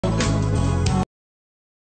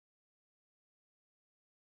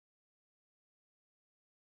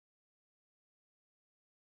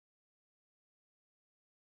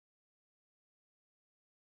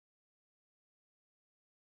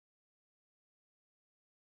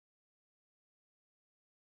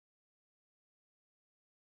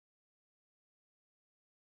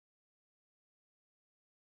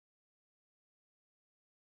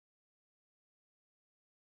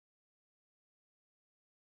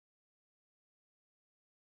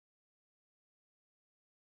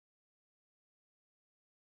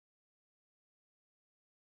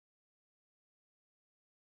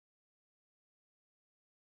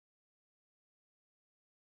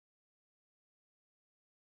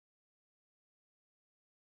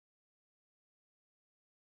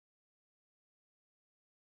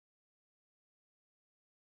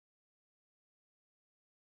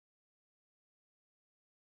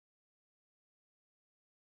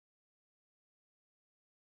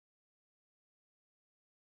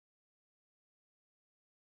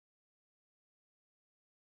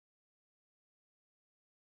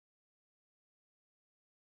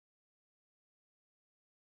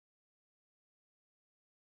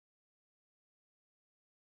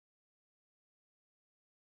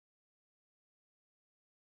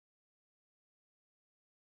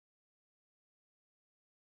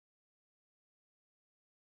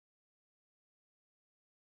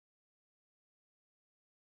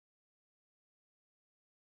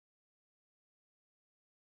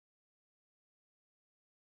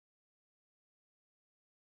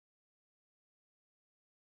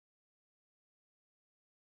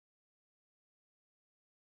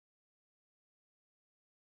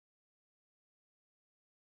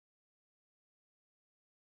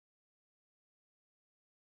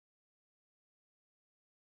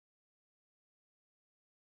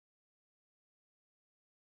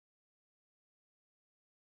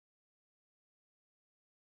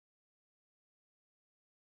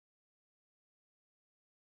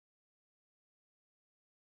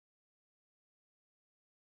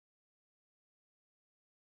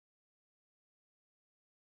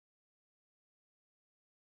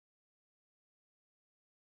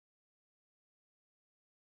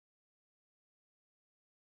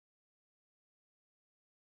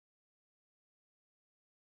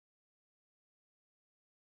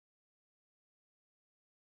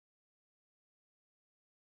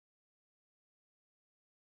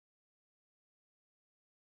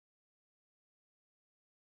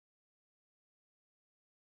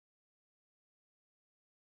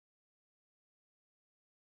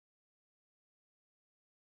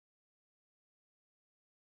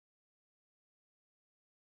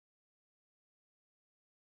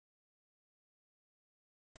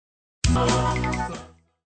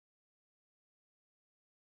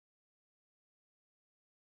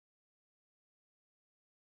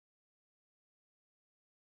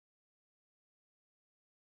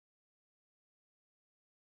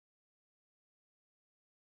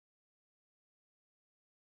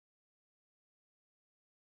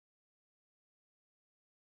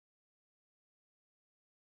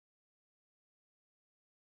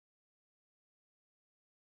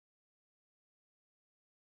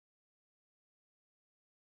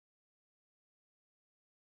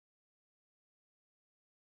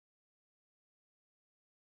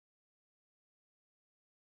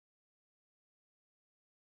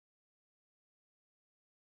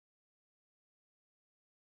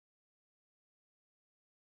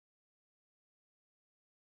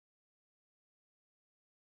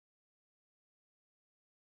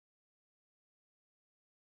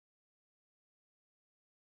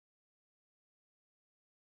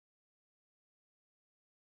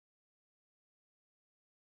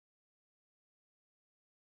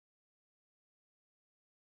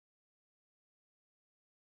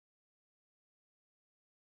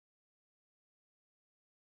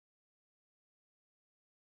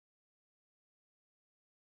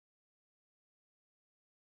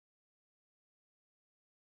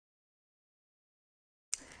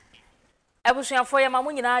Ebusuafo ya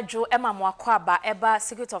mamu nyina adwo ema mo akwaba eba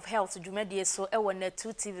Secret of Health dwumadie so ewo na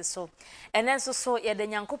 2 TV so enenso so ye de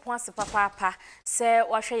nyankopon ase papa se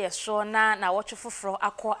wahwe ye so na woche foforo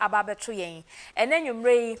akọ ababeto yen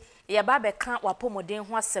enenwumre ye ba beka wapomoden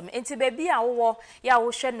ho asem enti baby a wo ya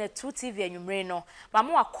wo hwe na 2 TV anwumre no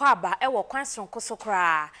mamu akwaba ewo kwansonko so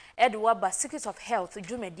kra edwa ba Secret of Health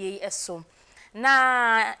dwumadie eso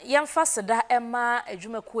na yemfa seda ema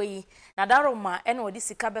adwumakuo yi na daroma ene odi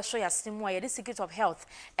sika beso yasemu a ye Secret of Health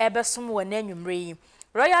ebesom wo na anwumre yi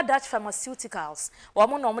Royal Dutch Pharmaceuticals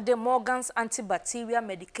wamo no de Morgan's antibacterial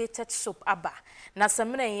medicated soap aba na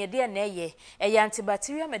samena ye de na eye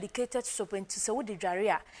antibacterial medicated soap enti se wodi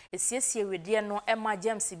dware a esiesie wede no ema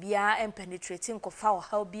germs bia empenetrating kofa o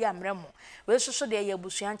how bia mremo we soso de ye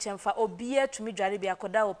busua nchemfa obia tumi dware bia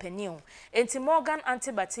koda opaniu enti Morgan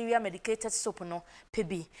antibacterial medicated soap no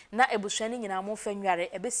pebi na ebusua ni nyina mo fa nware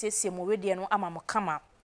ebesiesie mo wede no ama mo kama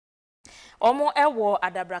Omo ewo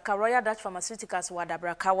adabraka Royal Dutch Pharmaceuticals wa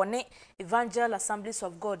adabraka wone Evangel Assemblies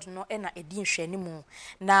of God no ena edi nhwanimu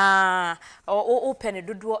na open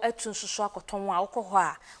dodo etunsoso akoton a okoho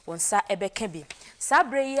a wonsa ebeka bi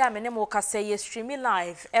sabre yi a menemo kasa ye streaming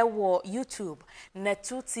live ewo YouTube na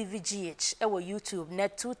 2 TV GH ewo YouTube na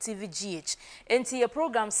 2 TV GH enti ye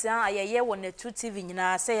programs a ye wo na 2 TV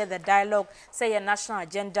nyina say the dialogue say national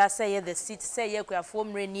agenda say the seat say ye kwafo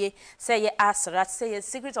mrenie say ye asrat say ye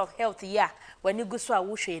Secret of Health ya when you go so a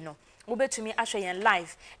wuhwe no wobetumi ahwe yen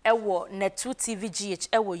live ewo na 2 TV GH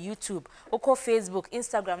ewo YouTube oko Facebook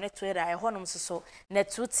Instagram na Twitter ehonom so na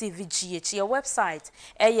 2 TV GH your website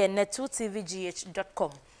eye na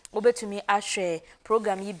 2tvgh.com wobetumi ahwe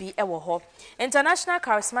program yi bi ewo ho International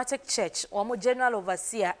Charismatic Church omo general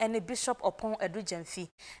overseer ene bishop upon edujemfi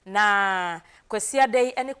na kwasiade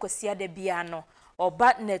ene kwasiade bia no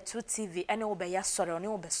oba na 2 TV ene obeya sore one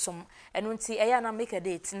obesom eno nti eya na make a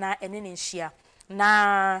date na ene nhia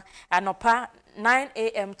na anopa 9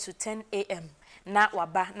 AM to 10 AM na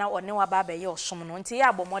waba na one waba be ye osom no nti ya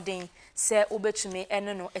abomoden se obetumi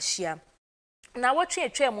ene no ahia na wotwe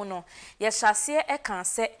etwa mu no ye hyase eka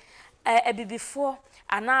se ebibifo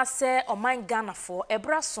anase oman Ghana for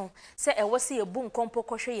ebraso se ewose yebu nkompo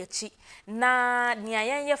kohwe yachi na nia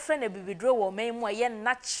ye frɛ na bibidro wo man mu ye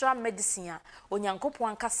natural medicine a onyankopon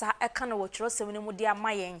ankasa eka na wokyerosem ne mu de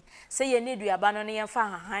amayen se ye ne duaba no ne yemfa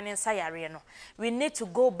hahan ne nsa yare no we need to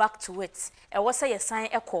go back to it ewose ye san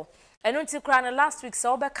ekɔ eno nti kra na last week se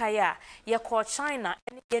obeka ya ye call China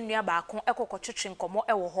ene ye nua baako ekokotwetwe nkomo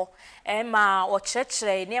ewo ho ma o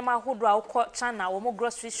kyerɛkyerɛ ne ma hodo a wokɔ China wo mo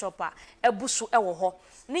grocery shop a ebusu ewo ho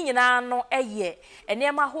ni nyina no eye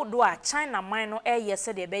ene ma hodo a China man no eye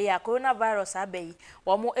se de be ya coronavirus abai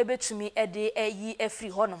wo mo ebetumi ede ayi afri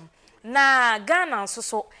honom na Ghana nso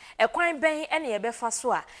so ekwan ben ene ye befa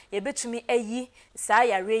so a ye betumi ayi saa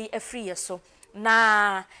yare yi afri ye so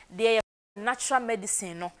na de natural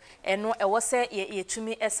medicine no eno ewose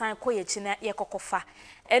yetumi esan koyechi na yekokofa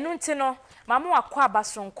enu nti no mamu akwa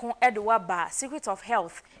abasonko edewa ba Secret of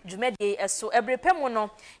Health dwumadie eso ebrepemu no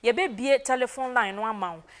yebebie telephone line no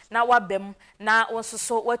amaw na wabem na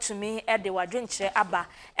wonsoso watumi ede wadwenkyere aba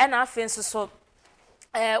ena afen soso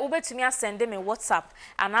ubetumi asende me WhatsApp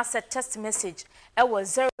and a text message ewo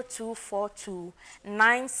 0242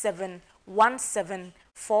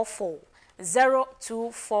 971744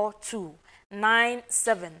 0242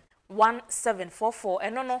 971744 1744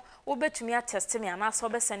 eno no wo betumi attest me ana so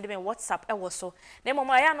be send me WhatsApp e wo so na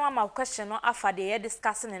mama ya no ama question no afa de ye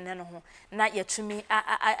discuss ne no ho na yetumi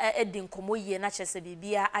edi nkomo yie na chese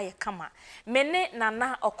bibia aye kama mene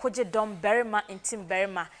nana okoje dom Berimah Ntim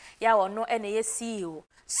Berimah ya wo no ene ye CEO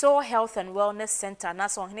So Health and Wellness Center na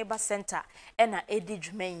so Oheneba Center ena edi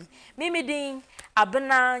dwuman mimi din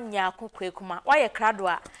abena nyaako kwekuma wa ye krado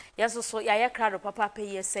a yeso so ya ye krado papa pe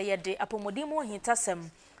ye se ye de apomodimo hintasem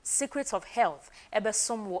Secrets of Health ebe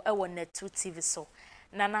somwo ewo Net2 TV so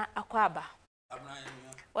nana akwaba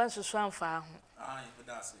wansu so amfa ho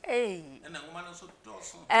ena ngoma no so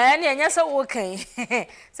doso ne enya se wo kan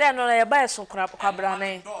se no ye ba so kwabra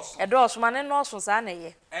ne e doso mane no so sa na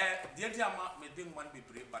ye de dia ma me de ngoma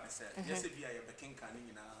bebre ba ne se ye se bia ye bekenka ne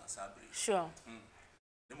nyina sabre sure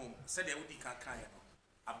demo se de wudi kan kan ye no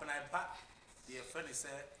abana ba de friend se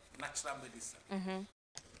natural medicine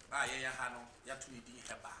ye ha no ya to di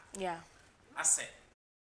heba yeah ase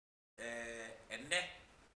ende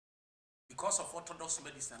because of orthodox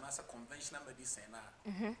medicine as a conventional medicine na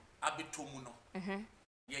abetomu no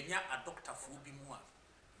yenya a doctor fu bi mu a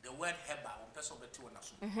the word heba on person beti wona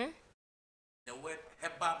so the word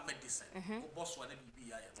heba medicine o boss one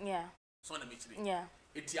bibi ya yeah so na mechire yeah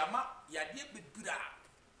etiama yade bebira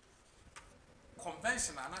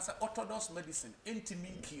conventional as a orthodox medicine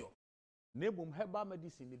ntimi cure nebum heba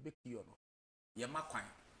medicine ne be cure no ye makwan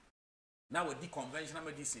na we di conventional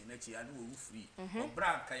medicine na chi anu wo free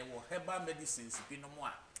obra kan wo herbal medicines bi no mo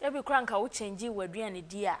a e bi kranka wo change waduane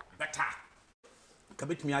di a beta ka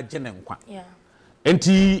betumi agye ne nkwa yeah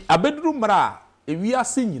enti abeduru mra ewi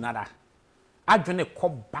ase nyina da adwene ko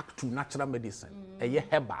back to natural medicine eye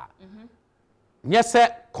herbal nye se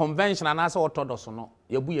conventional na se orthodox no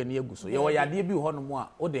ye bu ye ne aguso ye wo yade bi ho no mo a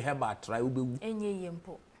o de herbal try obewu enye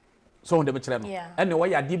yempo so on de me kire no ene wo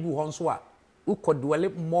yade bi ho nso a ukodwele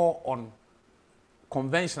more on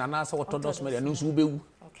conventional na say orthodox medicine no so bewu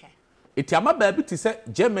okay etiama ba bi ti say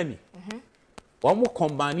Germany omo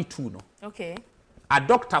combine two no okay a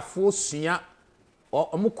doctor for sua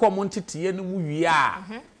omo ko mo ntete no mu wie a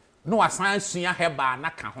no wasan sua heba na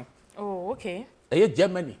ka ho oh okay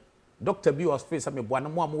Germany doctor bi was face me boa na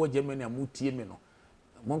mo am Germany am tie me no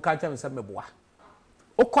mo nka tell me say me boa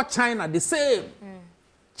oko China the same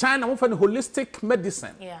China mo for the holistic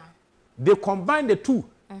medicine yeah they combine the two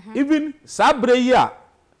even sabre here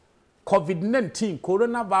COVID-19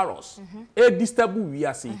 coronavirus disturb we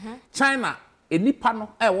are see China enipa no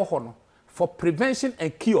wo ho no for prevention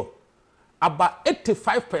and cure about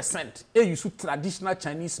 85% use traditional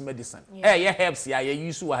Chinese medicine herbs ya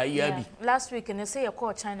use wa ya bi last week and say you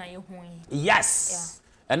call China you hu yes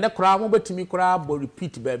and the crowd mo betimi crowd bo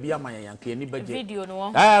repeat baby am yanke ni budget video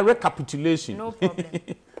no recapitulation no problem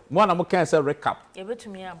mo na mo can say recap e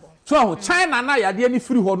betumi abo so China na yade ni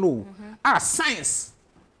free ho no science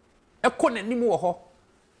eko nanim wo ho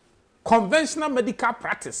conventional medical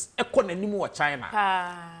practice eko nanim wo China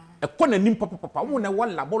eko nanim papa wo na wo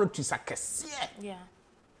laboratories akese yeah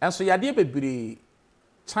enso yade bebere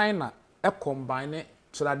China combine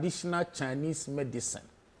traditional Chinese medicine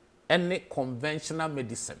and conventional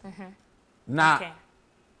medicine na okay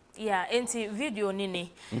yeah enti video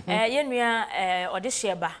nini yenua ode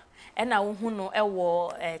sheba na wo hu no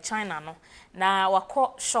ewo China no na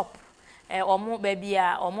wako shop omo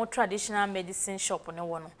babia omo traditional medicine shop ne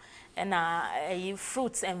wo no na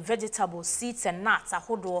fruits and vegetables seeds and nuts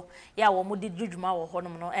ahodo ya wo mo di dwudwuma wo ho no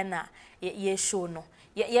no na ye show no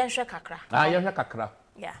ye nhwe kakra ye nhwe kakra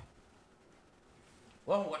yeah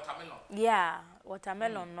watermelon yeah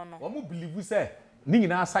watermelon no wo mo believe say ni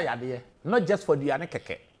nyina asa yade not just for the ane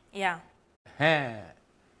keke yeah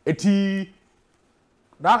eti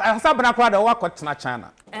da asa bra kwa da wakotena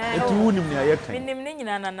China eti wunim ne ayekan minim ne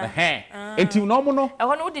nyina nana eti no mo no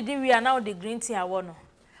ho no didi wi ana o de green tea awo no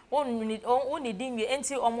woni di wi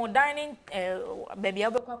enti omo dining baby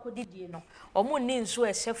obekwa ko didi no omo ni nso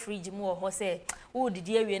e she fridge mu ho se wo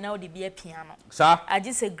didi awie na wo de bia pia no sa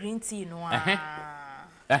agi se green tea no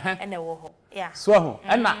ene wo ho yeah so ho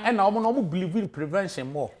ena omo no believe in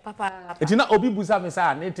prevention more papa eti na obi buza me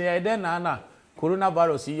sa na eti eden na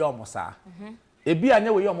coronavirus yi omo sa ebi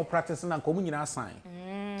anya we omo practice na nko mu nyina sign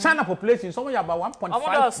China population so about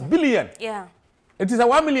 1.5 billion yeah it is a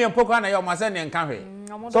 1 million poko na yo masa ne nka hwe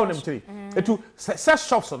so them three etu set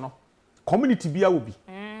shops no community bia wo bi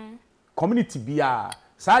community bia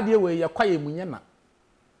sa de we ye kwaye munye na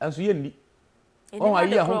enso ye ni o wa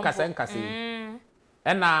ye ho nkase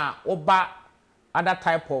na oba other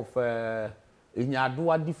type of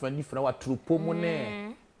inyado different wa tropomo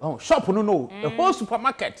ne shop no a whole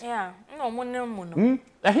supermarket yeah no mo ne mu no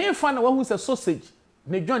here fan wa hu say sausage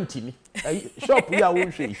ne joint ni shop ya wo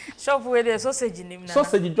hwe shop we dey sausage nim na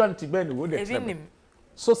sausage joint be ne wo dey trem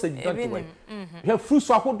sausage joint we he fruits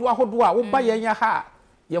ahodo a wo ba yen ya ha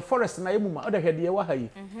ye forest na yemu ma o da hwede ye wa ha yi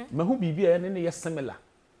mahu bibia ye ne ye similar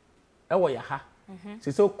e wo ya ha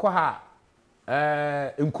se ko ha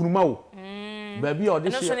nkuruma wo ba bi o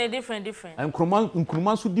de she no different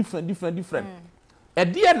nkuruma so different e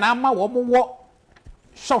de na ama wo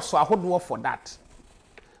shops ahodo for that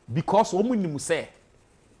because wo nim say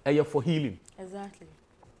e for healing. Exactly.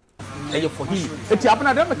 E for healing. Eti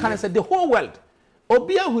abana dem can say the whole world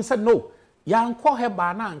obia who said no ya nko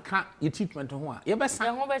heba na nka ye treatment ho a ye be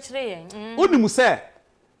san. Ye ho be kire yen. Onimu say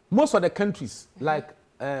most of the countries like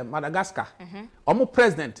Madagascar omo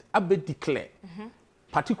president abe declare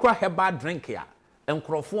particular herbal drink ya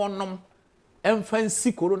enkrofo nom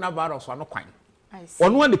emfansi coronavirus ano kwan.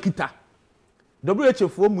 Ono an kita WHO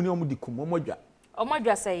fo mu ni omo dikum omo dwa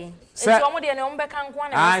Omadwa say eti omo de ne omo beka nko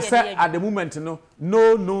na say at the moment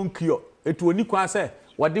no cure etu oni kwa say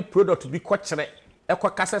what the product bi ko kire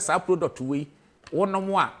ekokase sa product we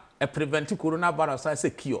wonom a prevent coronavirus say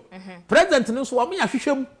cure president no so omo ya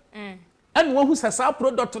hwehwem ene wo hu sa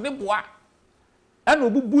product ne boa ene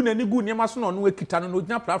obubu na ni gu niam so no ekita no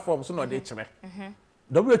ogina platform so no de kire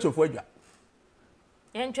WHO fo adwa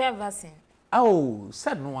yen try vaccine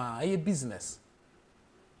said no a business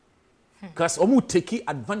because omu take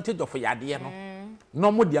advantage of yade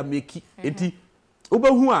no mo dia make enti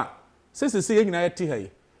obehu a se ye nyina yete ha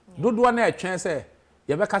yi dodo na etwen se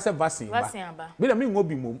ye be ka se vaccine ba me na me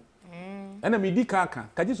ngobi mom ena me di ka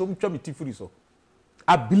kaji so mtwa metifuri so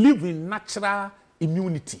I believe in natural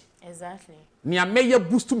immunity. Exactly. Ni ameye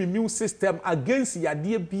boost to immune system against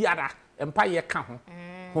yade biara empa ye ka ho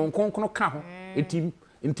honkonkno ka ho enti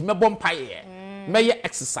me bompa ye meye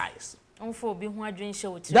exercise Unfo obi hu adwen hye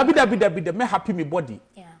woti. Dabi me happy me body.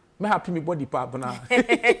 Yeah. Me happy me body pa bana.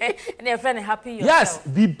 And your friend happy yourself.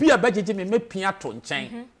 Yes, be a bejeje me pia to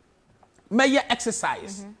nchen. Me ye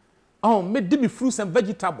exercise. Me do me fruits and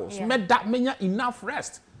vegetables. Me that me enough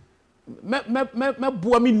rest. Me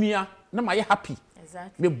boa me nia na ma ye happy.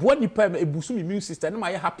 Exactly. Me boa nipa me ebusu me immune system na ma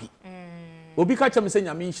ye happy. Obi ka cha me se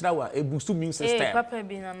nyame nhira wa ebusu immune system. Eh papa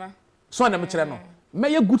bi nana. So na me kire no. Me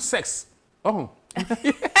ye good sex.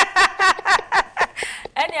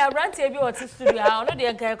 Any abrantie bi o ti studio ha ono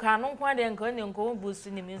de nka ekwa no nko de nka ne nko boost the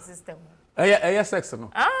immune system. Sex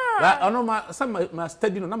no. Ono ma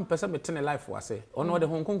study no na me pese me tene life wa say. Ono de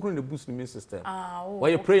honkonkron de boost the immune system. Why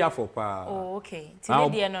you prayer for pa. Oh okay. Tini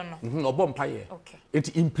de no. Obo mpaye. Okay.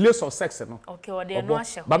 It in place of sex no. Okay, o de no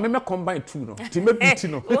ahye. But me combine two no. Ti me beat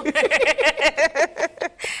no.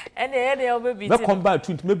 And the obe beat. Me combine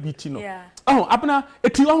two ti me beat no. Yeah. Abna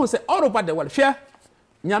eti won say all over the world. Share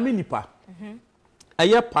nyame nipa.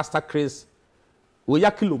 Aye Pastor Chris oya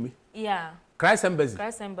kilomi. Yeah. Christ embassy,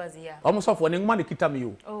 yeah. Almost off when ngman kita me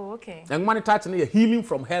yo. Oh, okay. Ngman touch na healing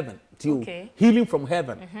from heaven. Okay. Healing from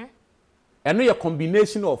heaven. And no a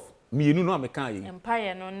combination of mienu no ameka yi.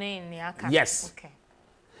 Empire no ne aka. Yes. Okay.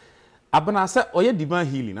 Abana say oya divine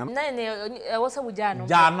healing na. Na what's up with Janom?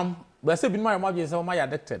 Janom. But say bi my mama say o my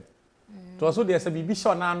addicted. To also there say bi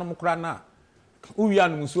sure na anom kra na. Uwi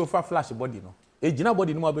anu nsuo fa flash body no. Ejina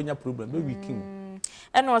body no abenya problem be weaking.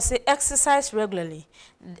 And also exercise regularly.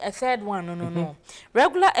 A third one, no.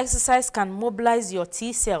 Regular exercise can mobilize your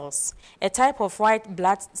T cells, a type of white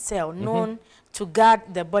blood cell known to guard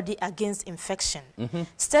the body against infection.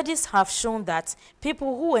 Studies have shown that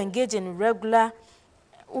people who engage in regular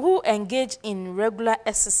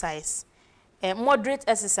exercise, moderate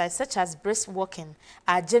exercise such as brisk walking,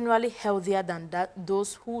 are generally healthier than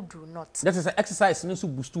those who do not. That is exercise no so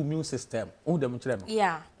boost immune system.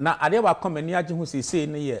 Yeah. Na ade wa come ni age ho say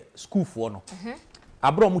na ye school for no.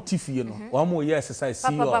 Abro mo tifie no. O mo ye exercise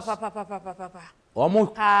serious. Papa. O mo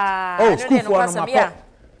school for no ma.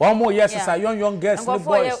 O mo ye exercise young girls no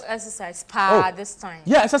boys. Exercise this time.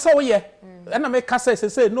 Yeah, that's how we ye. And I make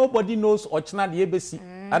say nobody knows ochna de ebesi.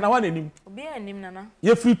 And I want him. Obi anim nana.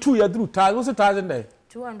 Ye free 2 year through 1,000 there.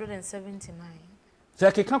 279. So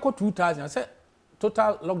I can go 2,000. I said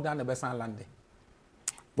total lockdown the best land.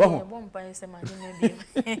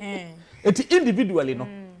 It's individually no.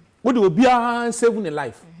 What do be saving a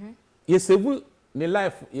life? You save the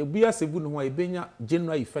life, you be a saving who benya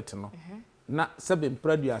general effect no. Na seven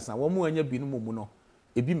produce and one more anya bi no mu no.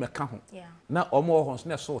 E bi meka ho. Na omo ho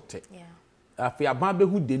na sorte. Afi ababe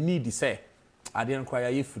who they need say I didn't cry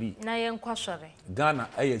you free. Na yen kwa sore. Ghana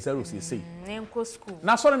aye 0 cc. Na yen kwa school.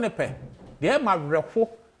 Na sore ne pe. De ma werefo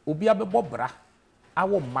obi abebo bra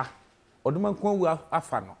awo ma. Oduma nkwan wu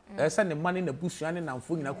afa no. Ese ne mane na busua ne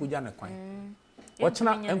namfo nyina koja ne kwan.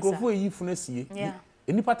 Ochina enkrofo yi funu sie.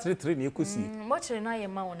 enipa 3 na ekosie mo kire na ye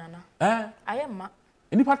ma wonana aye ma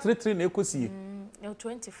enipa 3 na ekosie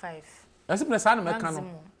 25 asim na sa na meka no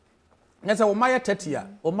nyese wo ma ye 30 a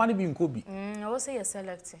wo ma ne bi nko bi wo say you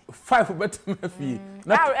select 5 betem afie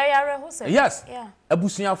na ayare ho say yes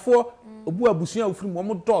abusuafo obu abusua ofiri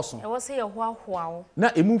mo doso wo say ye ho ahoawo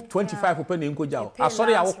na emu 25 pe na enkoja wo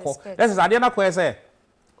asori a wokọ yes ade na ko say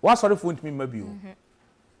wa sorry for ntimi ma bi o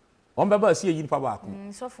on beba si eyi pa ba ko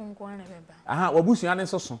so fu nko na beba wabusua ne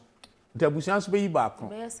soso de abusua so be yi ba ko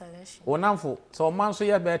be selection wo namfo so o man so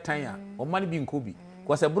ye be tan a o man bi nko bi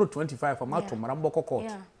ko se bro 25 ma to mara mboko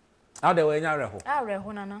court how de we nya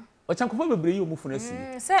reho nana o chankofo bebre yi o mu funa si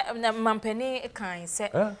se mampani kan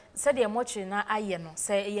se de mochi na aye no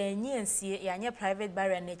se ye anyi ansie ya anye private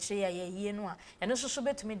barrier na chire ya ye no a eno so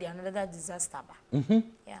betumi de another disaster ba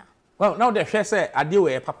yeah. Well, now the share say ade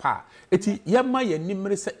we papa eti yema ye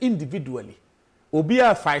nimre say individually obi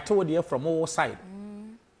a fight with there from all side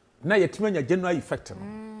na yetime nya general effect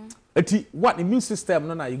no eti what immune system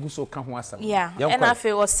no na yigu so ka ho asam yeah and I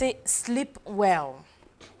feel say sleep well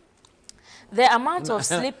the amount of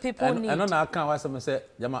sleep people need and na kan asam say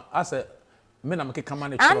jama ase me na make come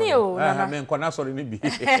manage me nkona sorry ni bi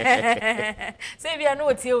say bia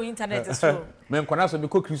no tie o internet so me nkona so be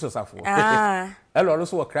ko Christos afo elo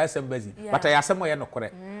so wo Christ embassy but I asem ye no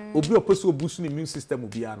kore obi oposo obusu ni immune system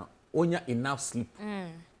obi ano onya enough sleep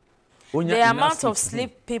the amount of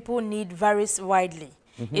sleep people need varies widely.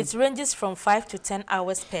 It ranges from 5 to 10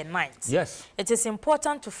 hours per night. Yes. It is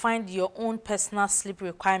important to find your own personal sleep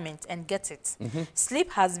requirement and get it.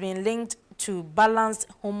 Sleep has been linked to balanced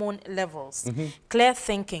hormone levels, clear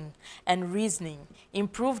thinking and reasoning,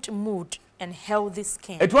 improved mood, and healthy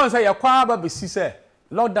skin. It was say yakwa ba besi say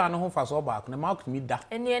lockdown ho fa so back na mouth mi da.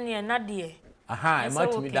 Ene na de. Aha,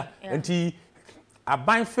 mouth mi da. Enti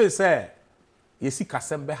aban fe say yesi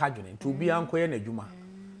kasem be hadwene nti obi ankoye na adwuma.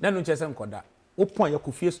 Na no chese nkoda. Opon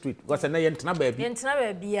yakufie street because na ye ntena ba bi. Ntena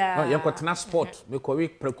ba bi a. Ye kotena sport, me ko we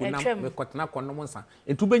prekunam, me kotena konom nsa.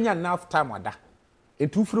 Enti ubenya enough time ada.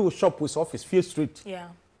 Enti free shop with office Fear Street. Yeah.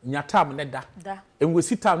 Nya time ne da. En we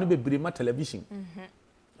sit time ne be Berimah television.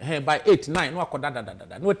 By 8 9 no akoda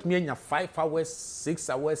da. No etimi anya 5 hours, 6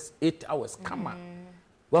 hours, 8 hours. Come on.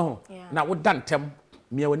 Well, na wo dantem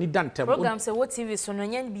me wani dantem. Program say what TV so no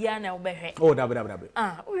nya bia na wo behwe. Oh, da.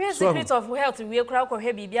 We secret of health we kura ko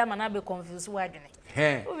hwe bibia ma na be confuse wadwene.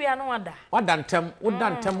 We are no wada. Wo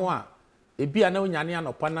dantem a ebia na onyane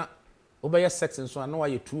anopa na wo be sex nso na wa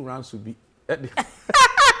ye 2 rounds bi.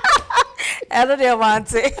 I don't know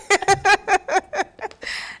want it.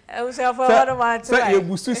 I was for what say you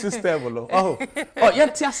boost system lo. Oh,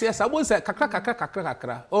 yenti ase abo say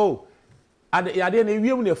kakra. Oh. Ade yade na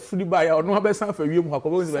wiem na free buy no abesan fa wiem hwa ko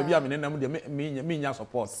bo say ba me nenam de me nya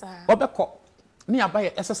support. Obekọ ni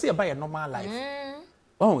abaye esese ye baye normal life.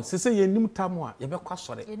 Oh, sese ye nim tamu a ye bekọ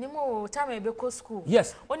sore. Ye nim o tamu ye bekọ school.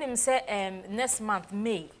 Yes. Onim say next month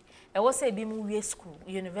May I was say be mu wie school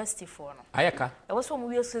university for no. Ayeka. I was from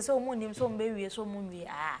wie so mu nim so mbe wie so mu wie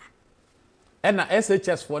na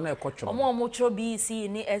SHS for na ekotro. Omo tro BC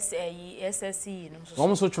ni SSC no so.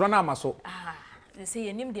 Omo so tro na amaso. They say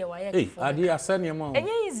you nim de wa ya for. Ade asane ma.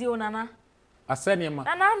 Enye easy o nana. Asane ma.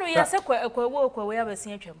 Na no ye se kwa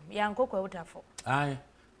abasin atwam. Ya nkokwa wutafo. Ai.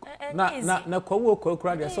 Na kwa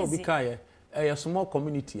kura de se obi kan ye. A small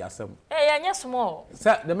community asem. Ya nya small.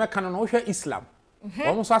 Say the meka no hwe Islam.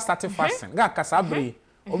 Omo so start fasting. Ga kasabre.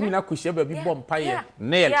 Omi na kuhye ba bi bom paye.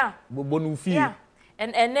 Nail. Bobo no fi.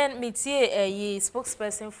 And then me tie a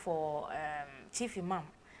spokesperson for chief imam.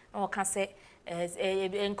 No can say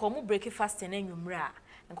enkomu break fasting enwumra.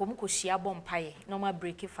 Enkomu ko hia bom paye. Normal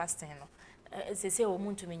break fasting no. Say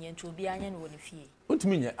omuntu menye ntu obi anya no woni fie.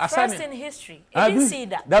 Ontumi nye. First in history. You didn't see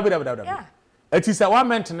that. Dabi. Yeah. It is a one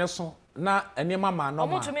month ne so na enema ma no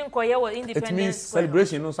ma. Omuntu mi nkoye wo independence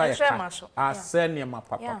celebration no so ya ka. Asenema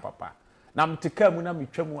papa. Na mtika mu na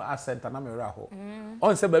metwa mu asenta na me ra ho.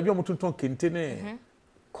 On se ba bi omuntu ton kente ne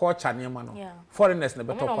culture nema no. Foreigners na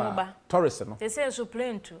beto pa. Tourists no. They say so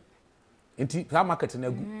plane too. Enti ha market na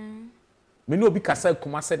gu. Me no obi kasa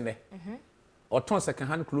kuma se ne. Oton second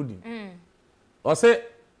hand clothing. O se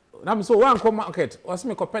na me so wan ko market, o se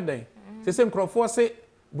me ko peden. Se nkrofo se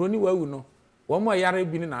broni wawu no. Womo yare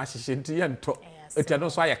bi ni na ahyehye nti ye nto. Etia no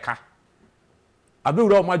so ayeka.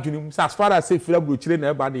 Abewura o madwunim as far as say fira brochire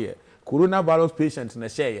na eba de coronavirus patient na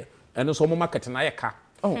share eno so mo market na ayeka.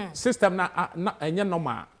 Oh, system na enye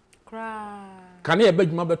normal. Kra. Kan ye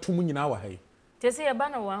badwuma betum nyina wa hai. Te say e ba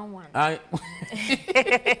na 11. Ai.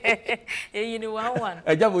 E yini 11.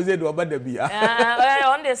 Eja bo ze do obada bia.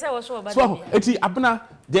 On dey say wo so obada bia. So, eti abna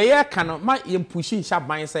de ye kan ma ye pushi sha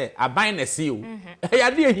ban say aban na see o. E ya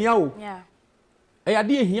de ehia o. Yeah. e ya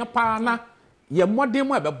de ehia pa na ye modern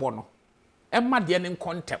mo ebebo no e ma de ne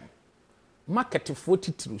kontem market for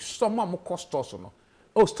titru some am cost stores no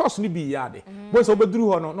oh stores ni bi ya de boys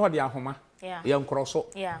obeduru ho no na de ahoma ye nkroso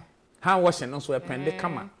hand washing no so e pende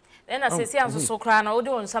kama then asesi anso so kra na odi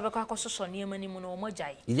won sabe kwa kososo ne mani mu no mo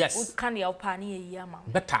jai yes kan ya opa ne yi ama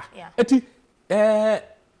better eti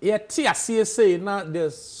ye ti asese na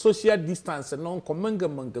the social distance no komanga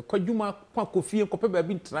kwadwuma kwa kofie kopɛ ba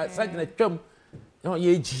bi ntra sagina twam no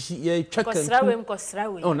ye ji ye twaka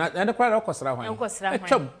kosrawe oh na kwa kosra hwan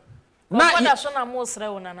twam na ya so na mo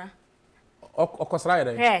sra wona na okosra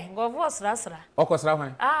ye eh govo sra okosra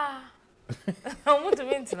hwan mutu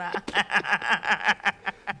mintra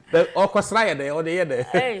okosra ye de o de ye de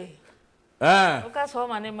eh oka so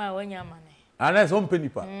ma ne ma wanya ma ne ana so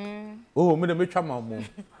mpenipa oh me de metwa ma mo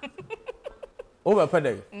over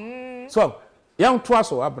pede so young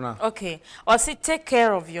twaso abna okay or see take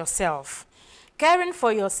care of yourself. Caring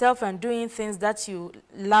for yourself and doing things that you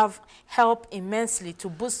love help immensely to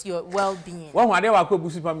boost your well-being. One day wa ko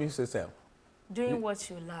boost pa me yourself. Doing what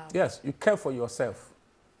you love. Yes, you care for yourself.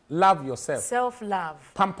 Love yourself.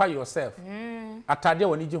 Self-love. Pamper yourself. Atade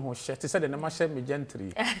woni ji ho hye. Te say de na ma hye me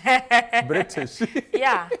gentry. British.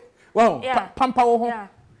 Yeah. Wow, pamper wo ho. Yeah.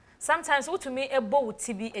 Sometimes what to me a bow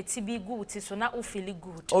TB good so now you feel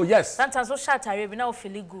good. Oh yes. Sometimes what shot I now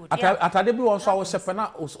feel good. Atade bi won so wo hye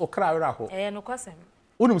na o kra wera ho. No kwasem.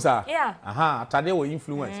 Unum sa? Yeah. Aha, atade wo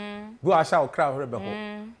influence. Bi wa sha o kra wera be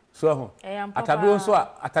ho. So ho. Atade won so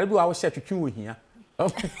atade bi wa wo hye twetwe wo hia.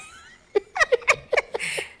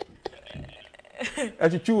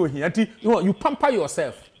 Atwetwe wo hia. Ati you pamper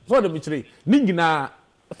yourself. So the mitri. Ningina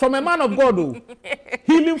from a man of God,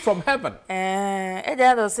 healing from heaven.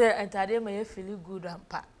 They say, and today may feel good and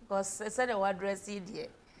pa. Because said the word dress here.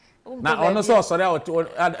 Now, on the source, sorry, and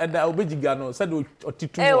the Obejigano said, or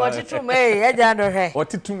Titum, what Titum, eh, Jano, or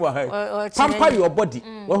Titum, pamper your body.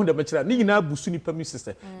 One the mature, Nina Busuni Permis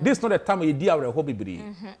sister. This is not the time you dear a hobby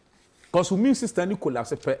breed. Because who means sister Nicola,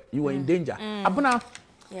 you are in danger. Abuna,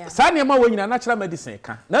 Sanyama, when you're natural medicine,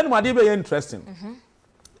 none of my dear interesting.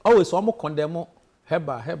 Always almost condemn.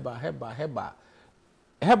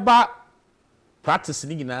 Heba practice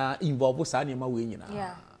ni na involve sa na ma we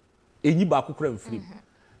nyina enyi ba kokora mfiri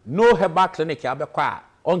no heba clinic ya bekwa a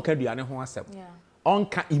onka duane ho asem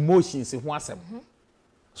onka emotions ho asem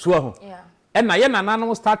so ho e na ye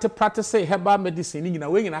nananom start practice heba medicine ni nyina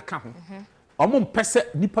we nyina ka ho omo mpese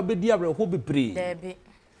nipa bedi awre ho bebre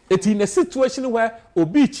eti in a situation where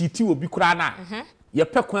obi chiti obi kura na ye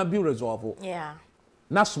pekwa bi resolve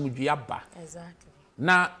na sumdwe aba exactly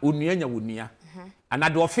na onua nya wonia ana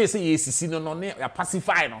de office ye sisi no ne ya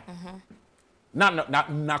pacify no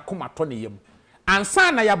na komato ne yam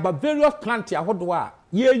ansa na ya ba various plant ya hodo a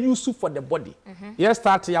ye use for the body ye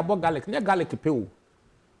start ya bo garlic ne garlic pe o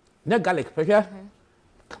ne garlic pe hwe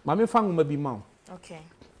mame fa ngoma bi ma okay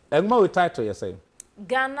engma we title ye say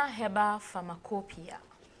Ghana Herbal Pharmacopoeia.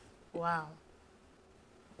 Wow.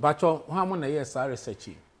 Bacho how mo na ye sa research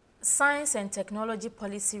Science and Technology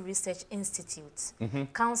Policy Research Institute,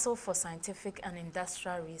 Council for Scientific and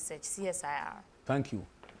Industrial Research, CSIR. Thank you.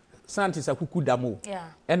 Scientists are kuku damo. Yeah.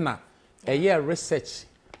 Enna, a year research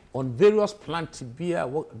on various plant beer,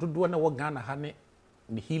 do na Ghana hane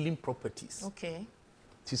the healing properties. Okay.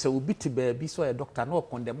 She said, we beat baby, so a doctor no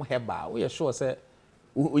condemn herba. We are sure, say,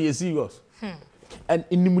 we are serious. And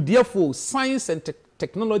in the therefore, Science and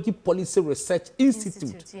Technology Policy Research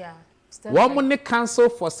Institute. Yeah. Woman Council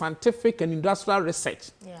for Scientific and Industrial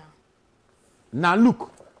Research. Yeah. Now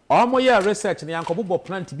look, all my year research ni yankobo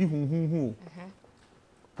plant bi hu.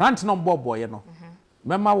 Plant no boy no.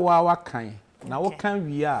 Mema wa kan. Na wo kan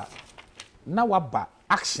wi a na waba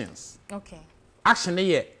actions. Okay. Action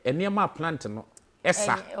ye enema plant no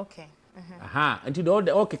esa. Okay. Aha, until all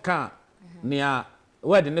the okay kan near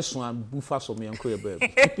where the next one bufa so me yanko ye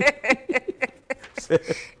baby.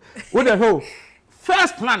 What the hell?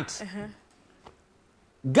 First plant.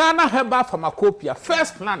 Ghana Herbal Pharmacopoeia.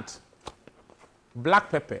 First plant. Black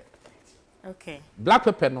pepper. Okay. Black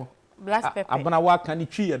pepper no. Black pepper. Abana wa kan ni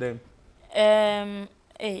twi dem.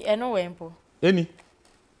 Eno wempo. Eni.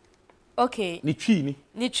 Okay. Ni twi ni.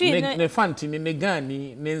 Ni twi ni ne fanti ni ne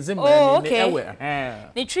gani ne nzema ni ne ewe.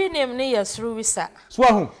 Ni twi name ni yesru wisa. So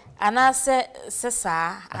ahu. Anase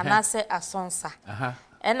sesa, anase asonsa. Aha.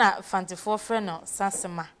 Ena fanti for friend no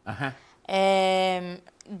sansema. Aha.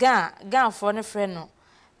 Gan for ne friend no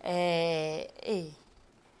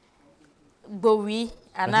Bowi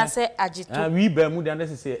anase agito. We be mu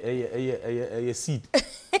dey say a seed.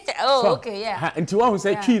 Oh so, okay yeah. Nti wa hu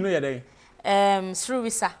say twi no ye dey.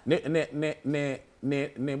 Sruwisa.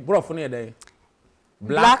 Ne brofo no ye dey.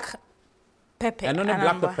 Black pepper. And no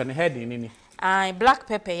black pepper and head in any. Black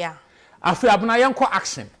pepper, yeah. After abuna yanko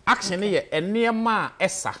action. Action here and near ma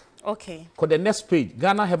essa. Okay. Ko the next page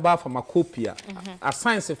Ghana Herbal Pharmacopoeia. A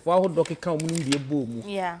science for how doki kan be a boom.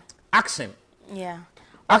 Yeah. Action. Yeah.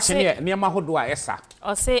 Action here near ma hodwa essa.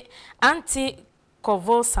 Or say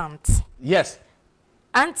anti-convulsant. Yes.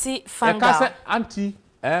 Anti-fungal. Anti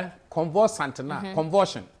convulsant na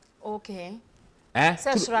convulsion. Okay.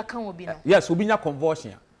 Yes, ubinya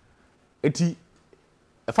convulsion. Eti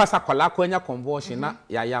fasa kwala ko nya convulsion na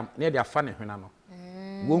yayam na dia fa ne hwena no.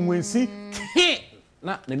 Wo nwensi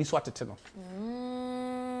na nani so atete no.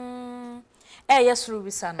 Yesuru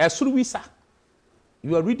wisa no. Esuru wisa.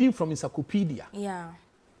 You are reading from encyclopedia. Yeah.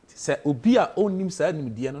 Say obi a onim sa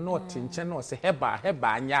nim die no na otenche na say heba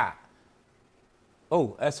anya.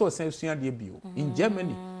 Oh, so say sua de bio. In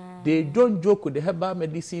Germany, they don't joke with the herbal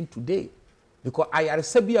medicine today. Because I are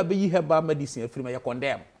sabia be herbal medicine free me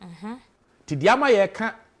condemn. Ti diama ye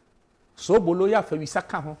ka so bolo ya fa wisa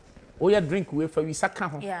ka ho. O ya drink we fa wisa ka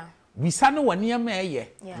ho. Yeah. Wisa no wani ma ye.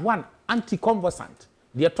 One anti-convulsant.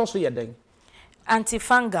 The toso ye den.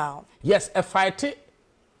 Antifungal. Yes, a fight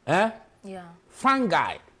Yeah.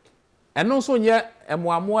 Fungi. And also nye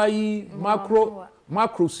emwamoa yi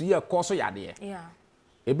macros ye koso yade. Yeah.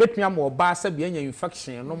 E betumi am oba sabi anya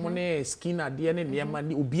infection no mo ne skin ade ne niema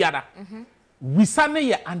ni obiara. Wisa ne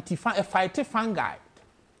ye fight fungi.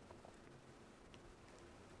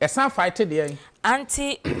 Esa fight de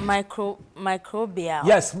antimicrobial.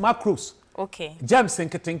 Yes, macros. Okay. Germs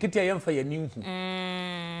nketenkete ye mfa ye nihu.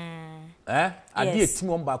 Ade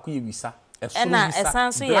etimi on ba ko ye wisa.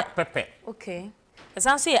 Esanso ye black pepper. Okay.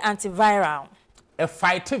 Esanso ye antiviral. A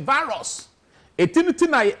fight virus. Etiniti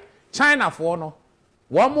na China for no.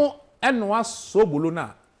 Wamo enwa so bolo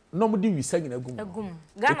na no mo di wisa nyina gum.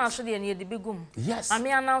 Ghana so de ne de begum. Yes.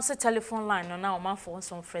 Ami announce telephone line no na o ma phone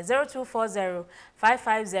so frɛ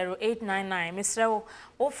 0240550899. Mr.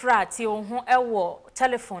 Ofra ti o ho ewo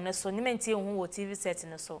telephone so nimenti ho wo TV set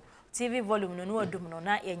no so. TV volume no adum no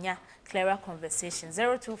na yenya clearer conversation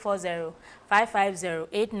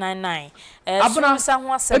 0240550899. Abuna so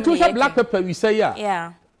ho asem. Etu black pepper we say ya.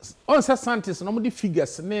 Yeah. On say scientists no mo di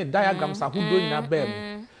figures ne diagrams ahodo nyina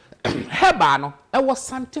bam. Heba no e was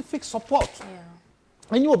scientific support. Yeah.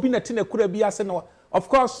 And you obi na ti na kura bi ase no of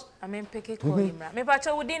course. I mean pick it call him. Me pa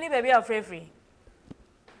cha wudi ni baby of free.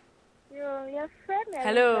 Yo, your friend.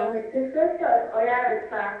 Hello.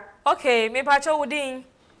 Okay, me pa cha wudi.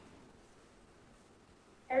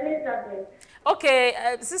 Elizabeth. Okay,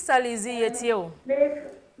 Sister Lizzie yeti o.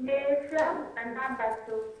 They from another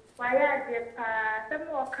so. Why are they some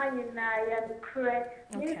more kind na ya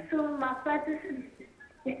correct. Me too my practice.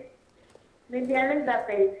 Maybe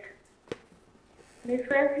Elizabeth. Me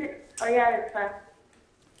friend Oyarifa.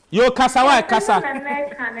 Yo kasa wa kasa. I'm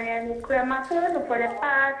American and my friend for the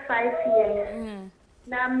past 5 years.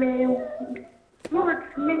 Na me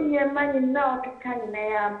Most many money now to can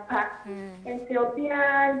and so be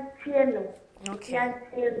a channel. Okay.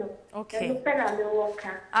 Okay.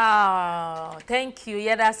 Worker. Ah, thank you.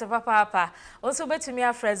 Yeah, that's a papa. Also, bet to me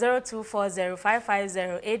a phrase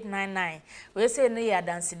 0240550899. We say no ya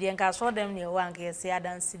dance the and show them near one case say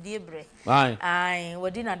dance the bre. Aye,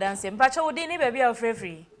 we didn't dance him. Pacha would any baby of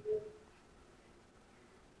free.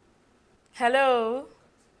 Hello.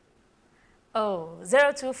 Oh,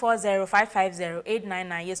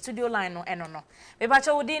 0240550899. Your studio line no eno no. Me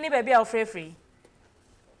pacha would any baby of free.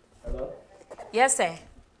 Hello. Yes, sir.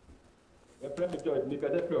 My friend George, me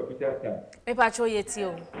can tell you. Me pacho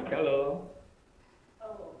yetio. Hello.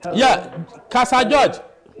 Yeah, Kasa George.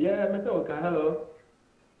 Yeah, me talk. Hello.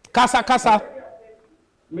 Kasa.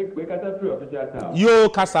 Me can tell you. Yo,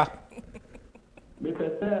 Kasa. Me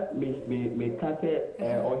pesa me kase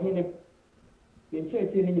Oheneba. In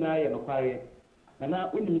church ni na ye no pare. Na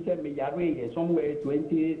when me say me yare somewhere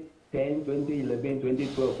 2010, 2011,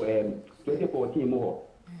 2012, 2014 more.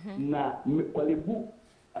 Na kwalebu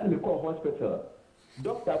and me call hospital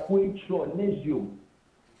doctor point sure nezium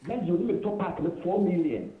me top pack me 4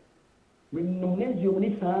 million me nezium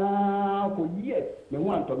ni sa for years me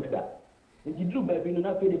want to da nti dru baby no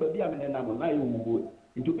na fe de baby am na mo na ye wugo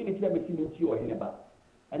nti obi ni tira me ti no ti Oheneba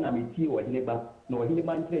ana me ti Oheneba na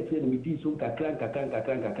Oheneba ntire no me di so kakran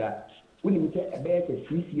woni me say ebe se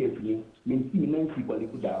 3 years ni me ti me nansi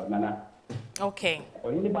kwalebu da nana. Okay.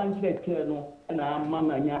 Oheneba ntire no na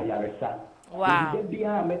mama nya yaresa. Wow. The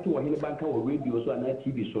beer met to Oheneba or radio so and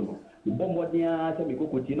TV so. The bombardier said me go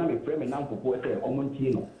na me frame and now for say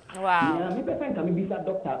Omontino. Wow. Yeah, me person can be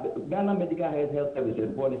doctor Ghana Medical Health Services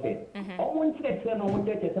body say. Omonte say no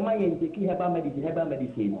Omonte say my take herbal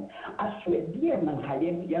medicine. I swear dear man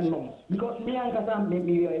hayem yanom because me and Kasa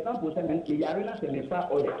me example say me yarena say me fa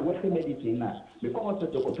or western medicine na because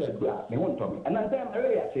of to go bra me want to me. And I say I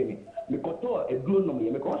say me koto e duro no me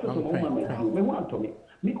because of to me want to me.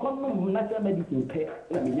 Me come no natural medicine pay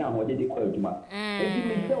na me nya ho de call juma. E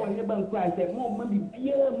me say on ban cry say mo ma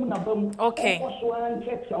bibia mu na bam. Okay. So an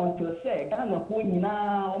check until say Ghana ko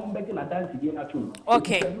nyina o mbeti na dance bi na tu.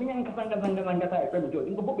 Okay. Me nka zanga ta e me jo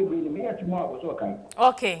ngo bo be me ya tumo ago so kan.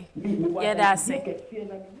 Okay. Yeah, that's it.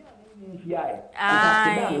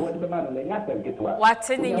 What's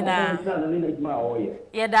in the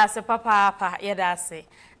yeah, that's a papa, yeah, that's it.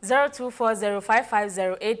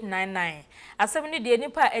 0240550899. As 70 the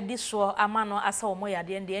nipa edisho amano asa omoya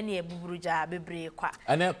de ne ebuburuja bebre kwa.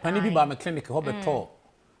 Ana pani bi ba me clinic ho beto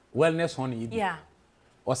wellness honey yi. Yeah.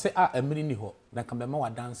 O se a emiri ni ho na kan be ma wa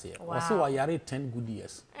dance ye. O se wa yare 10 good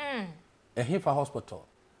years. Ehefa hospital.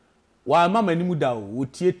 Wa mama ni mu da o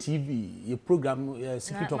tie TV ye program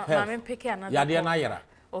Secret of Health. Ya de na yera.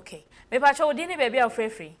 Okay. Me pa cho odi ni baby a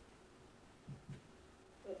free.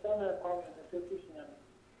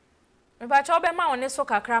 Me pa cho be ma one so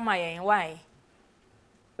kakra ma yen why?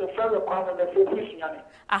 The friend requirement the free nyane.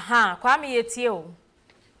 Aha, kwa me yetie o.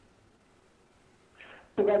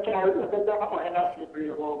 To get child the dama o ena free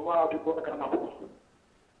o ma bi ko kana.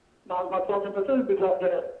 Now my talking person be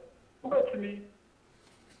that to me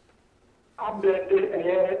I'm the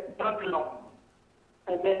Dandelion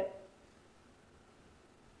and then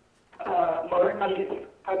Moringa leaf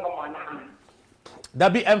and no man.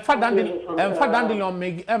 That be emfa dandelion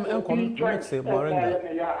make make say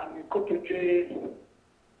moringa. Yeah, and cooking tree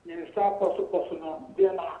in South Possible,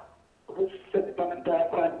 Vienna, which sentiment and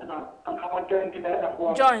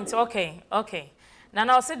joint, okay.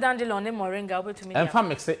 Now sit dandelion and moringa over to me. Emfa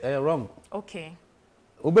make say wrong. Okay.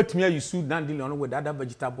 Obetumia you suit dandelion with other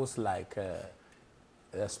vegetables like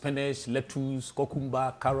spinach, lettuce,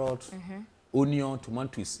 cucumber, carrot, onion,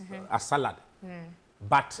 tomatoes, a salad.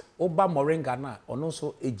 But oba moringa na ono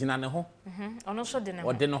so ejina ne ho. Ono so de ne ho.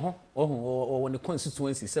 O de ne ho. Or when the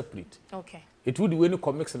constituency separate. Okay. It would when you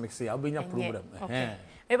come mix say abenya problem. Okay.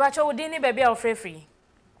 Me ba cho udin ni baby a free.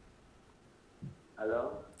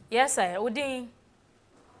 Hello? Yes sir, udin.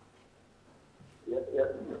 Yes,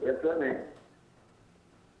 me.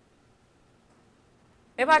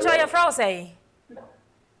 Me ba cho your frau say.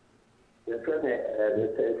 Yes, me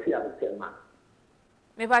Siam Tema.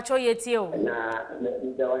 Me ba cho yeti o. Na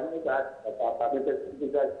the one that papa me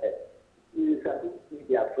because you sabi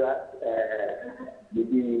media fra the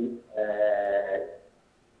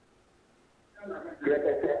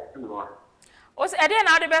no. Os e dey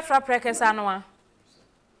na de be fra prekesa no a.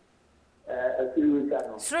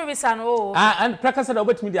 Srubisa no. Ah, and prekasa da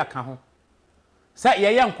obetimi dia ka ho. Sa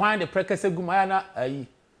ye ye nkwan de prekasa guma na ayi.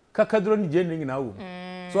 Kakadro ni je nyina wo.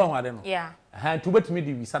 So ho ade no. Yeah. Ha to betimi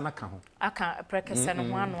di visa na ka ho. Aka prekasa no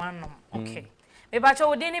ho ano. Okay. Me ba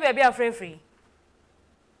cho udin ni baby a free.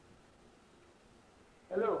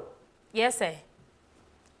 Hello. Yes sir.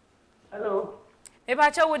 Hello. Me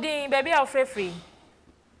ba cho udin baby a free.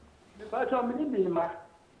 Me ba cho me ni ma.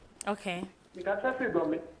 Okay. Me ka sa free go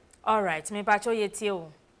me. All right. Me ba cho yeti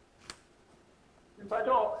o. Me ba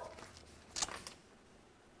cho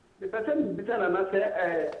the person bitana na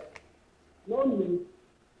say no ni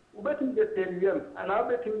ubetim de terium and I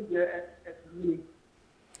betim de esuni.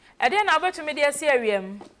 E dey na obetumi de ase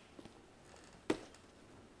awiem.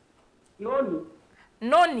 No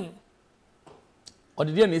ni. O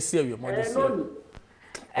de na esi awiem o de se. No ni.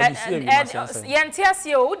 Yenti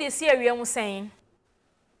ase o de se awiem sen.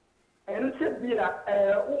 And se bia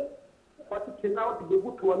what is now the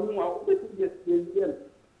good one no ubetim de terium.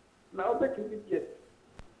 Na ubetim de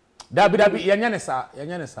Dabi yenya ne sa.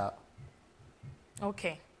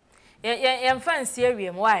 Okay. Yem fancy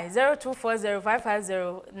awiem why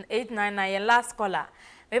 0240550899 your last caller.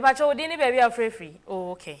 Me ba cho odi ni baby a free.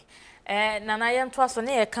 Oh okay. Nana yem to so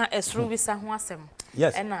na ye ka esru bisa ho asem.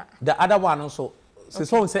 Yes. The other one also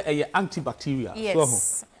so say antibacterial. Yes. So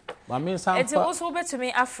ma me san It also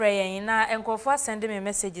betumi afre yen na enkofo send me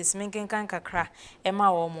messages minkin kan kakra e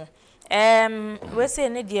ma wo mo. We say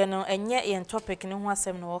ne die no enye yen topic ni ho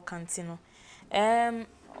asem no kanti no.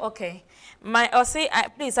 Okay.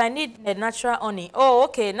 Please, I need a natural honey. Oh,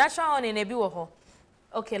 okay. Natural honey nebi wo ho.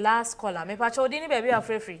 Okay, last caller. Me pa cho di ni baby a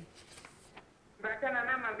free. Baka na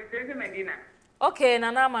mama bisezi Medina. Okay,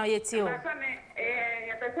 nana ma yeti o. Baka me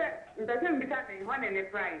ya pese Doesn't become one in a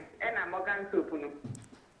price and a Morgan soap.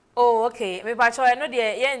 Oh, okay. Me pacho I know the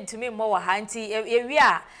yen to me more hanti we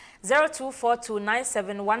are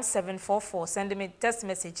 0242971744. Send me text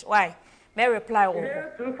message. Why? May reply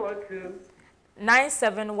 0242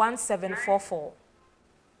 971744.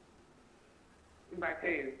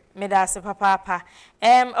 Bye. Me that's papa.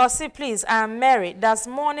 Or say please, I'm Mary. Does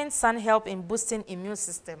morning sun help in boosting immune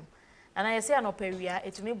system? And I say an operia,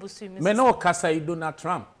 it may boost immune system. Me no kasa Donald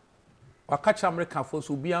Trump. Wakacha American force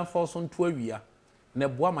will be enforced on 12 years. Ne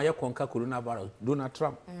boa ma ye konka coronavirus Donald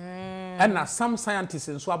Trump. And na some scientists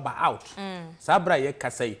in so about out. Sabra ye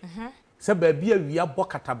kasa yi. Se ba bia wia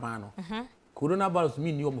bokataba no. Coronavirus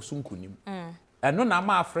mean yo musunku nim. Eno na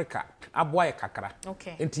ma Africa aboa ye kakra.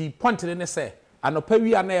 Okay. Enti point ne say anopa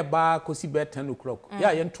wia na e ba kosi be 10 o'clock.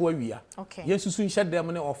 Ya ye nto awia. Okay. Ye susu nhye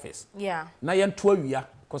dem ne office. Yeah. Na ye nto awia.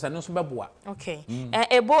 Because I know some beboa. Okay.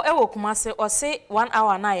 Ebo ewo kumase or say 1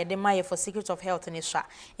 hour na ye de maye for secret of health in Isha.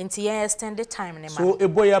 Inti ye extended time ne ma. So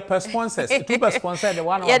ebo ya per sponsors. Two per sponsor the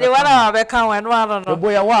 1 hour. Yeah, the 1 hour be kan one no. Ebo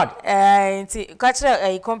ya what? Inti catch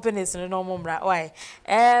companies no more bra. Why?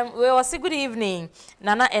 We was say good evening.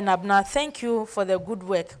 Nana Enabna, thank you for the good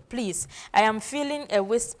work. Please, I am feeling a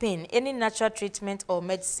waist pain. Any natural treatment or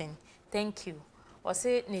medicine? Thank you. Or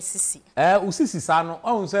say nesisi. Usisi sa no.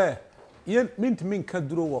 On say ye Ntim ka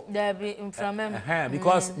duro wo there be inflammation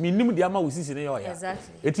because minim dia ma usisi ne yo ya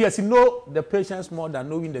exactly it yes know the patients more than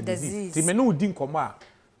knowing the disease ti me no udi nkomo a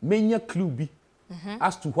menya clue bi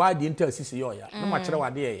as to why the enter usisi yo ya no ma kire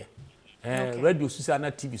wade ye radio susi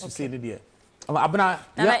na TV susi ne de abna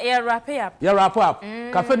ya wrap up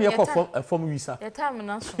cafe ne from visa the time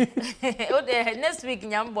na so o de next week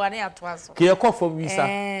nyambo na ato aso ke ye from visa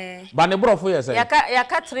ba ne brofo ye say ya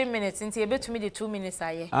ka 3 minutes nti e betumi de 2 minutes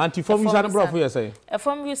aye anti from visa ne brofo ye say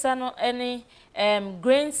from visa no any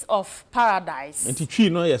grains of paradise nti twi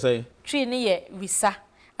no ye say twi ne ye visa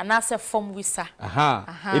and as a form visa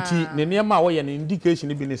eti ne niam a wo ye ne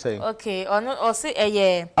indication bi ne say okay or say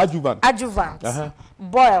adjuvant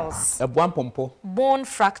boils pompo bone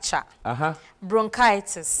fracture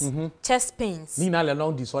bronchitis chest pains ni na le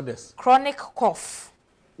lung disorders chronic cough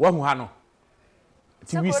wa hu ha no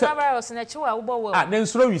ti visa coronavirus na chiwa wo bo ne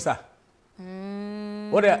nsoro visa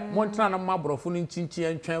ore montana na mabrofo ni chinchin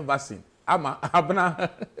entwen vaccine ama abna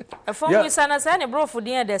from visa na say ne brofo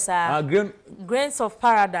din de sa grains of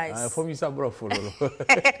paradise from visa brofo lo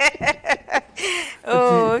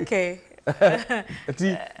oh okay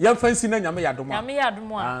ati ya fancy na nyame yadoma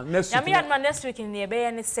next week ni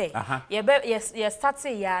ebe ne say ye start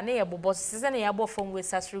ya na ye bobo se na ye bo from we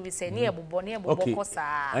sasru we say na ye bobo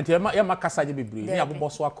kosa anti ya makasa je bebre na ye bobo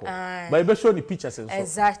so akọ ba ebe show ni pictures so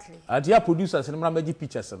exactly anti ya producers ni mra magi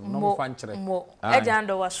pictures no mo fa nkyere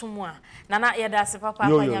ejando wasumu a na ye da se papa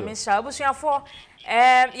nyame sha obusuafo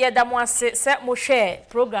ye da mo ase se mo hwe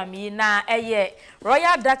program yi na eye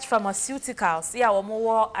Royal Dutch Pharmaceuticals ya wo mo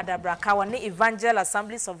wo adabraka wo ne Evangel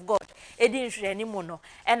Assemblies of God edi nhwani mu no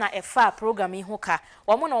e na efa program yi ho ka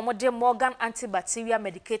wo mo na wo de Morgan antibacterial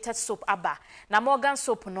medicated soap aba na Morgan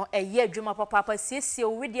soap no eye adwuma papa siesie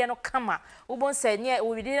owidie no kama ubon se nye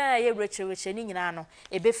owidie na ye rechereche ni nyina no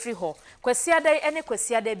ebe free ho kwasiada ene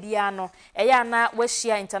kwasiada bia no eye na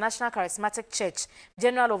wahia International Charismatic Church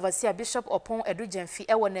General Overseer Bishop Opon Edujemfi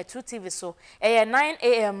e wo na 2 TV so eye 9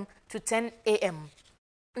 a.m. to 10 a.m.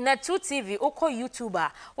 Net2 TV oko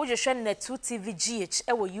YouTuber wo hwehwe Net2 TV GH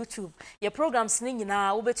ewo YouTube ye programs ni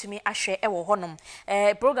nyina wo betumi ahwe ewo honom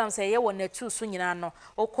programs ye wo Net2 so nyina no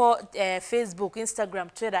oko Facebook Instagram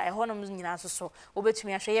Twitter honom nyina so wo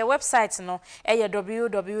betumi ahwe ye website no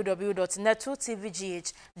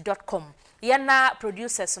www.net2tvgh.com yana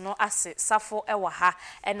producers no ase safo ewo ha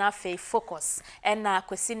ena fe focus ena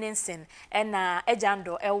Kwesi Nensen ena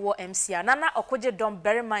ejando ewo MCA nana okoje dom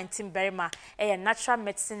Berimah Ntim Berimah natural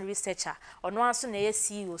medicine researcher ono anso na ye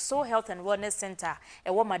CEO So Health and Wellness Center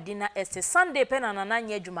ewo Madina Este Sunday pen na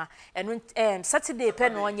nanya adwuma eno Saturday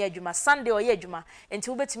pen no nya adwuma Sunday oye adwuma enti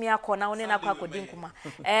wo betumi akọ na woni na akọ akodi nkuma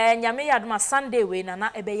nyame ya adwuma Sunday we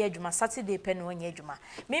na ebe ye adwuma Saturday pen no nya adwuma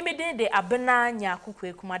mimi de abena nya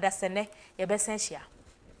akukwe kuma da sene ye besenhia